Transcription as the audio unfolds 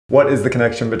What is the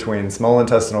connection between small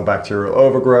intestinal bacterial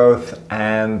overgrowth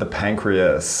and the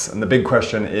pancreas? And the big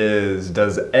question is,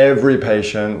 does every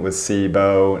patient with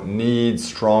Sibo need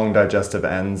strong digestive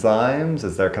enzymes?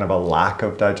 Is there kind of a lack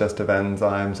of digestive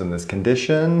enzymes in this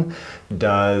condition?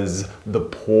 Does the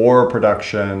poor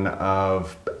production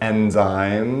of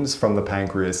enzymes from the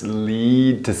pancreas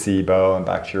lead to Sibo and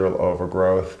bacterial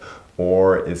overgrowth,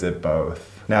 or is it both?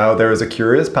 Now, there is a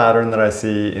curious pattern that I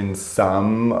see in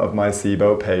some of my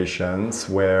Sibo patients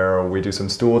where we do some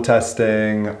stool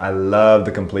testing. I love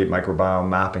the complete microbiome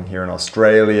mapping here in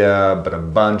Australia, but a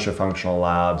bunch of functional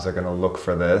labs are going to look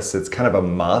for this. It's kind of a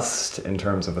must in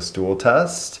terms of a stool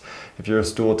test. If your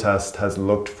stool test has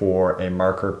looked for a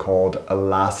marker called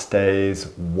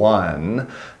elastase 1,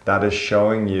 that is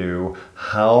showing you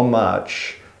how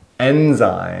much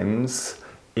enzymes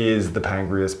is the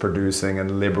pancreas producing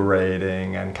and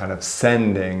liberating and kind of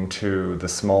sending to the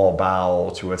small bowel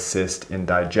to assist in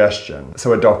digestion.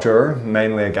 So a doctor,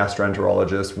 mainly a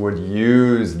gastroenterologist, would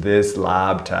use this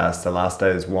lab test,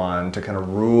 elastase 1, to kind of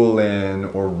rule in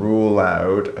or rule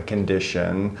out a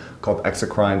condition called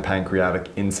exocrine pancreatic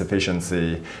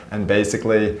insufficiency. And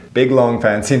basically, big long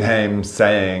fancy name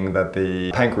saying that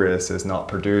the pancreas is not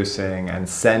producing and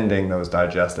sending those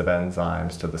digestive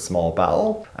enzymes to the small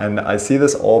bowel. And I see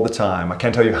this all the time. I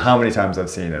can't tell you how many times I've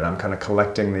seen it. I'm kind of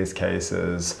collecting these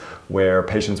cases where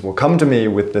patients will come to me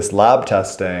with this lab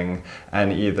testing,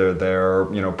 and either their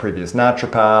previous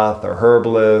naturopath or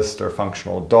herbalist or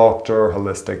functional doctor,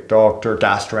 holistic doctor,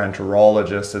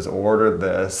 gastroenterologist has ordered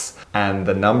this, and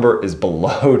the number is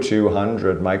below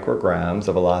 200 micrograms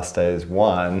of elastase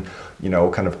 1,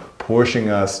 kind of pushing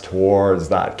us towards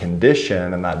that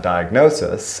condition and that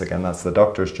diagnosis. Again, that's the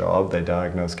doctor's job. They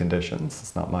diagnose conditions.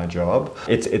 It's not my job.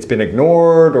 It's been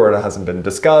ignored, or it hasn't been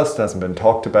discussed, hasn't been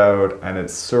talked about, and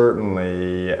it's certainly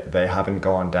they haven't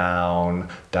gone down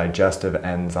digestive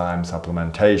enzyme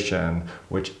supplementation,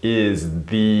 which is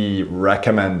the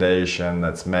recommendation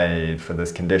that's made for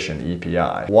this condition,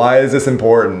 EPI. Why is this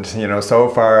important? So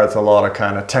far it's a lot of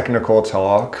kind of technical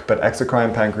talk, but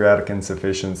exocrine pancreatic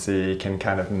insufficiency can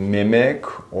kind of mimic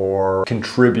or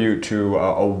contribute to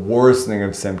a worsening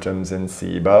of symptoms in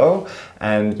Sibo.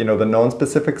 And the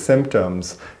non-specific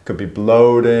symptoms could be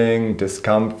bloating,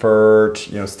 discomfort,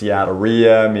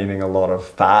 steatorrhea, meaning a lot of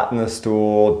fat in the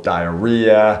stool,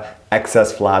 diarrhea,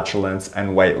 excess flatulence,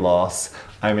 and weight loss.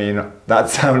 I mean,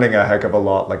 that's sounding a heck of a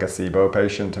lot like a Sibo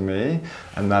patient to me.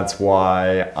 And that's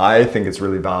why I think it's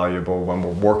really valuable when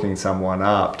we're working someone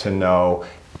up to know,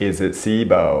 is it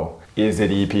Sibo? Is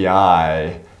it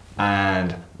EPI?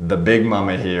 And the big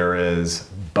mama here is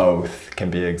both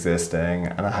can be existing,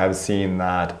 and I have seen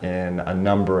that in a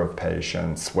number of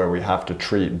patients where we have to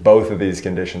treat both of these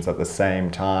conditions at the same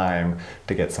time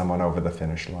to get someone over the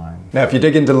finish line. Now, if you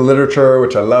dig into the literature,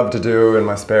 which I love to do in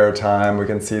my spare time, we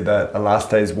can see that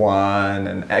elastase 1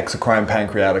 and exocrine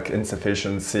pancreatic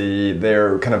insufficiency,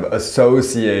 they're kind of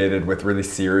associated with really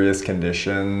serious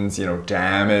conditions,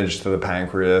 damage to the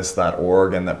pancreas, that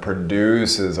organ that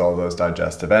produces all those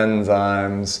digestive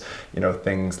enzymes,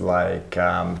 things like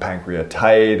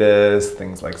pancreatitis,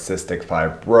 things like cystic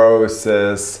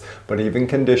fibrosis, but even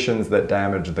conditions that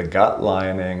damage the gut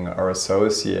lining are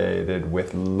associated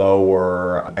with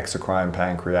lower exocrine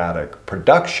pancreatic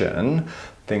production.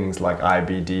 Things like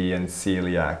IBD and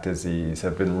celiac disease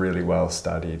have been really well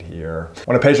studied here.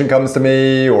 When a patient comes to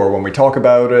me, or when we talk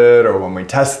about it, or when we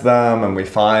test them and we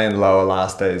find low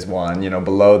elastase 1,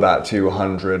 below that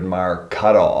 200 mark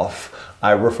cutoff,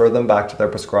 I refer them back to their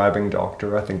prescribing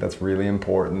doctor. I think that's really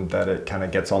important that it kind of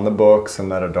gets on the books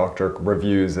and that a doctor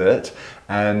reviews it.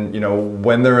 And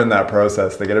when they're in that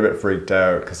process, they get a bit freaked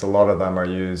out because a lot of them are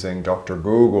using Dr.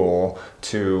 Google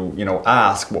to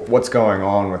ask what's going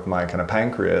on with my kind of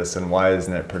pancreas and why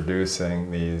isn't it producing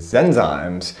these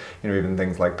enzymes. Even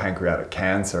things like pancreatic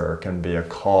cancer can be a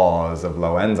cause of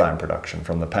low enzyme production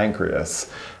from the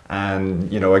pancreas.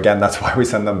 And, again, that's why we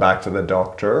send them back to the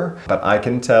doctor. But I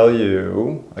can tell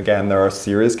you, again, there are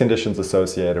serious conditions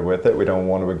associated with it. We don't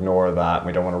want to ignore that.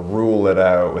 We don't want to rule it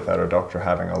out without a doctor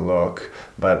having a look.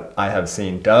 But I have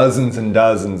seen dozens and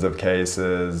dozens of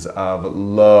cases of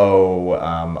low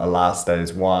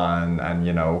elastase 1 and,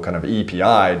 kind of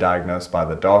EPI diagnosed by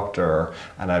the doctor.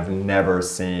 And I've never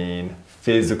seen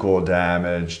physical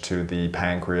damage to the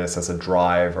pancreas as a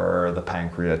driver, the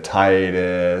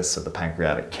pancreatitis, or the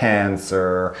pancreatic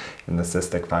cancer, and the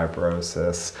cystic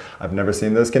fibrosis. I've never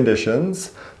seen those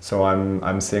conditions, so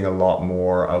I'm seeing a lot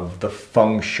more of the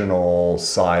functional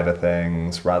side of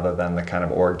things rather than the kind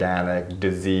of organic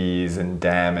disease and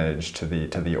damage to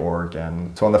the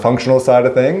organ. So on the functional side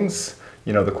of things,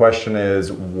 the question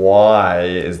is, why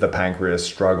is the pancreas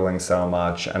struggling so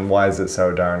much, and why is it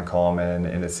so darn common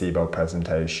in a Sibo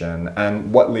presentation,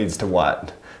 and what leads to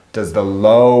what? Does the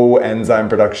low enzyme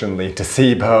production lead to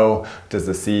Sibo? Does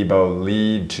the Sibo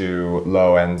lead to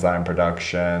low enzyme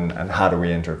production? And how do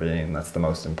we intervene? That's the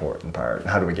most important part.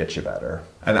 How do we get you better?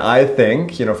 And I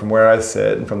think, from where I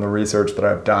sit and from the research that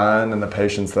I've done and the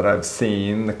patients that I've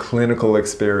seen, the clinical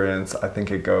experience, I think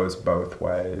it goes both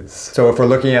ways. So if we're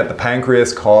looking at the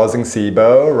pancreas causing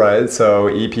Sibo, right? So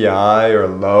EPI, or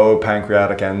low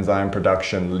pancreatic enzyme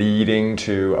production, leading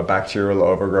to a bacterial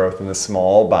overgrowth in the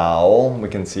small bowel, we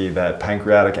can see that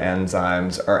pancreatic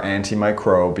enzymes are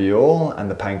antimicrobial, and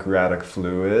the pancreatic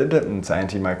fluid, and it's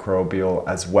antimicrobial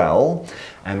as well.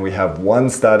 And we have one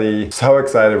study, so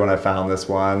excited when I found this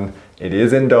one. It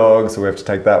is in dogs, so we have to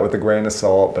take that with a grain of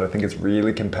salt, but I think it's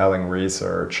really compelling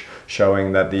research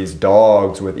showing that these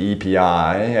dogs with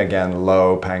EPI, again,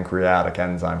 low pancreatic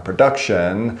enzyme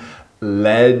production,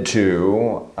 led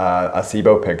to a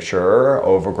Sibo picture,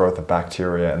 overgrowth of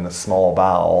bacteria in the small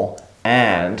bowel.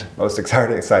 And, most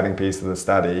exciting piece of the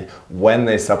study, when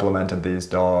they supplemented these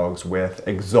dogs with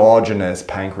exogenous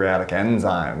pancreatic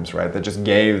enzymes, right? They just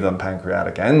gave them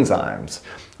pancreatic enzymes,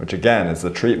 which again is the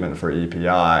treatment for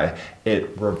EPI.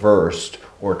 It reversed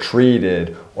or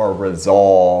treated or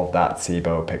resolved that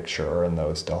Sibo picture in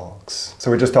those dogs. So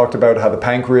we just talked about how the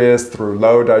pancreas, through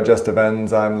low digestive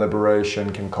enzyme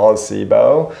liberation, can cause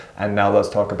Sibo. And now let's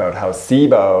talk about how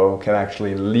Sibo can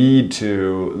actually lead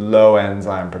to low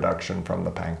enzyme production from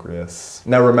the pancreas.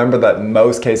 Now remember that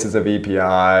most cases of EPI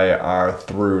are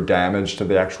through damage to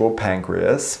the actual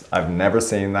pancreas. I've never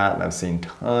seen that, and I've seen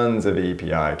tons of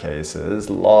EPI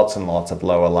cases, lots and lots of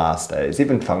low elastase,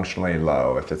 even functionally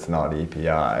low if it's not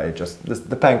EPI. Just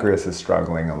the pancreas is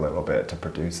struggling a little bit to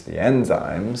produce the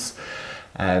enzymes.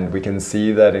 And we can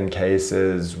see that in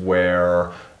cases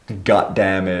where gut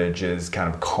damage is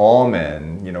kind of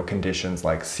common, conditions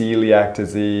like celiac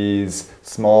disease,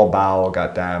 small bowel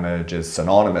gut damage is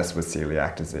synonymous with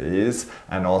celiac disease,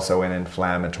 and also in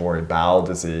inflammatory bowel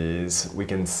disease, we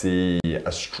can see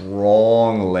a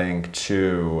strong link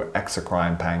to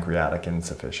exocrine pancreatic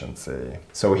insufficiency.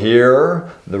 So here,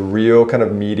 the real kind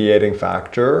of mediating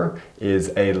factor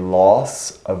is a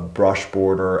loss of brush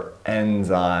border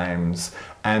enzymes.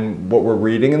 And what we're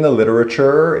reading in the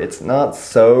literature, it's not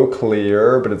so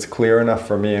clear, but it's clear enough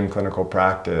for me in clinical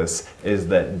practice, is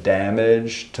that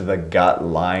damage to the gut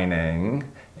lining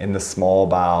in the small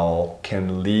bowel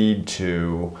can lead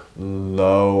to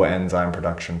low enzyme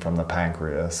production from the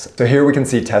pancreas. So here we can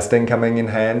see testing coming in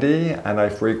handy, and I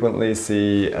frequently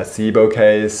see a Sibo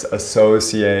case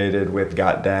associated with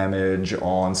gut damage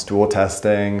on stool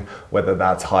testing, whether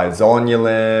that's high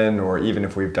zonulin, or even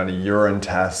if we've done a urine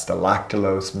test, a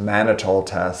lactulose mannitol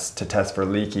test to test for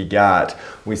leaky gut,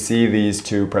 we see these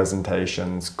two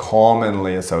presentations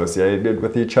commonly associated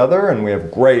with each other, and we have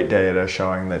great data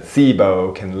showing that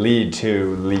Sibo can lead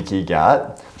to leaky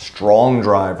gut, strong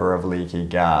driver of leaky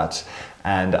gut.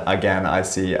 And again, I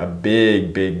see a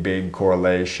big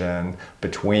correlation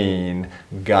between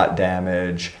gut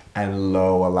damage and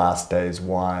low elastase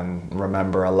 1.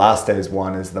 Remember, elastase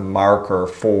 1 is the marker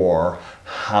for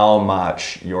how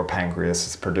much your pancreas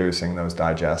is producing those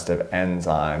digestive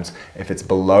enzymes. If it's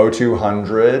below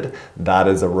 200, that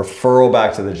is a referral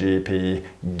back to the GP.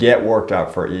 Get worked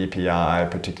up for EPI,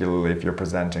 particularly if you're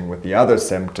presenting with the other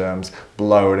symptoms,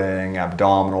 bloating,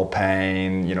 abdominal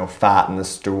pain, fat in the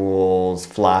stools,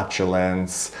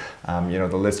 flatulence,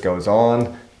 the list goes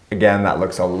on. Again, that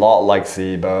looks a lot like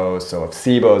Sibo, so if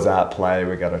Sibo's at play,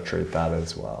 we gotta treat that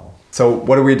as well. So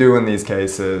what do we do in these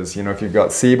cases? If you've got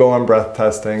Sibo on breath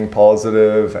testing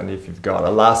positive, and if you've got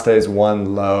elastase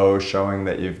 1 low, showing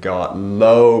that you've got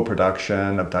low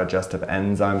production of digestive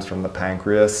enzymes from the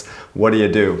pancreas, what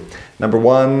do? Number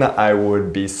one, I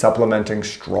would be supplementing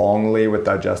strongly with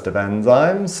digestive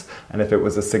enzymes. And if it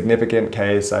was a significant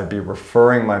case, I'd be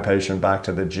referring my patient back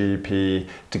to the GP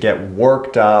to get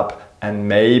worked up, and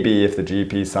maybe if the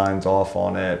GP signs off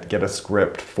on it, get a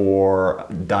script for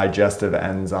digestive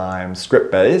enzymes,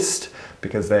 script-based,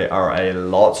 because they are a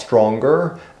lot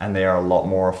stronger and they are a lot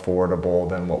more affordable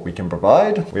than what we can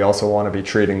provide. We also want to be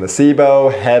treating the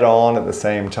Sibo head on at the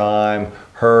same time.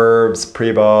 herbs,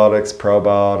 prebiotics,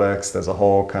 probiotics. There's a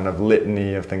whole kind of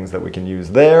litany of things that we can use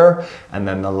there. And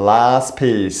then the last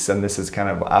piece, and this is kind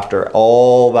of after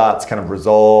all that's kind of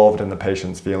resolved and the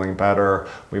patient's feeling better,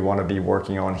 we want to be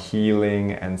working on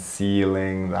healing and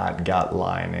sealing that gut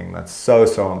lining. That's so,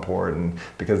 so important,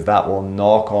 because that will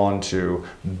knock on to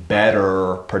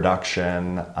better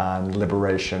production and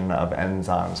liberation of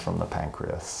enzymes from the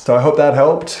pancreas. So I hope that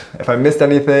helped. If I missed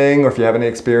anything, or if you have any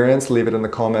experience, leave it in the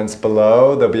comments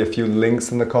below. There'll be a few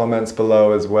links in the comments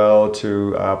below as well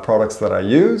to products that I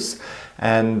use.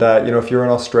 And you know, if you're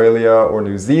in Australia or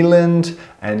New Zealand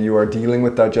and you are dealing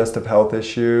with digestive health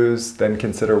issues, then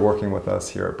consider working with us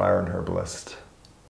here at Byron Herbalist.